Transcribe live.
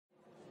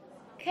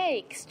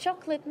Cakes,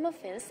 chocolate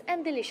muffins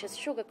and delicious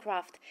sugar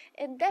craft.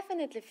 It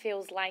definitely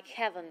feels like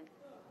heaven.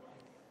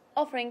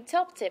 Offering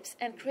top tips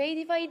and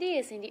creative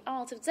ideas in the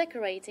art of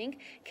decorating,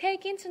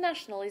 Cake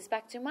International is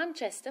back to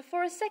Manchester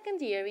for a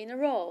second year in a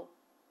row.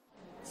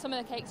 Some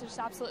of the cakes are just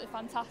absolutely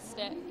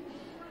fantastic.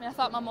 I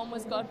thought my mum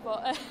was good,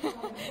 but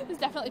there's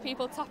definitely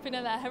people topping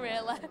her there,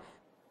 really.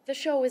 The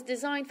show is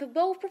designed for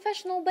both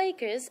professional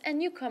bakers and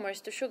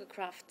newcomers to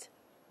sugarcraft.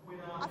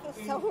 I feel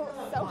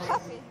so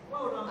happy.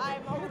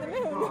 I'm over the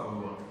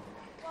moon.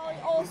 Well,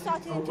 it all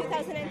started in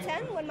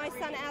 2010 when my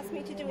son asked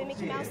me to do a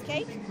Mickey Mouse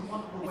cake.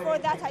 Before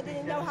that, I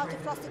didn't know how to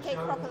frost a cake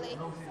properly.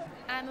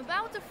 I'm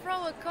about to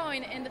throw a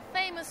coin in the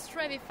famous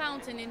Trevi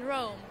fountain in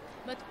Rome.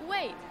 But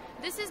wait,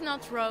 this is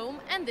not Rome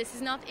and this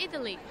is not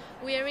Italy.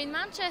 We are in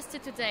Manchester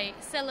today,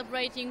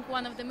 celebrating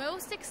one of the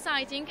most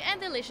exciting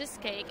and delicious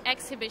cake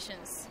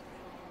exhibitions.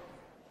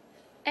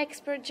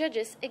 Expert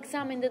judges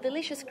examined the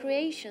delicious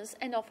creations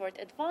and offered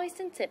advice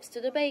and tips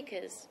to the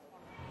bakers.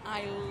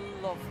 I'm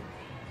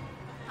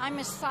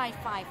a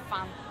sci-fi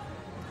fan,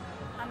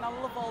 and I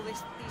love all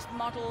these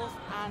models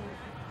and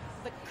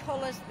the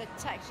colours, the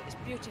texture is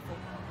beautiful.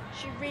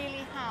 She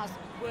really has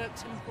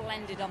worked and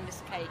blended on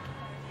this cake.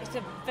 It's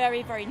a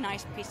very, very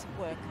nice piece of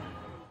work.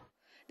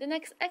 The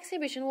next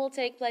exhibition will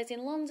take place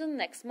in London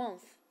next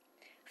month.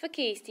 For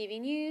Quays TV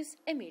News,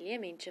 Emilia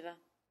Mincheva.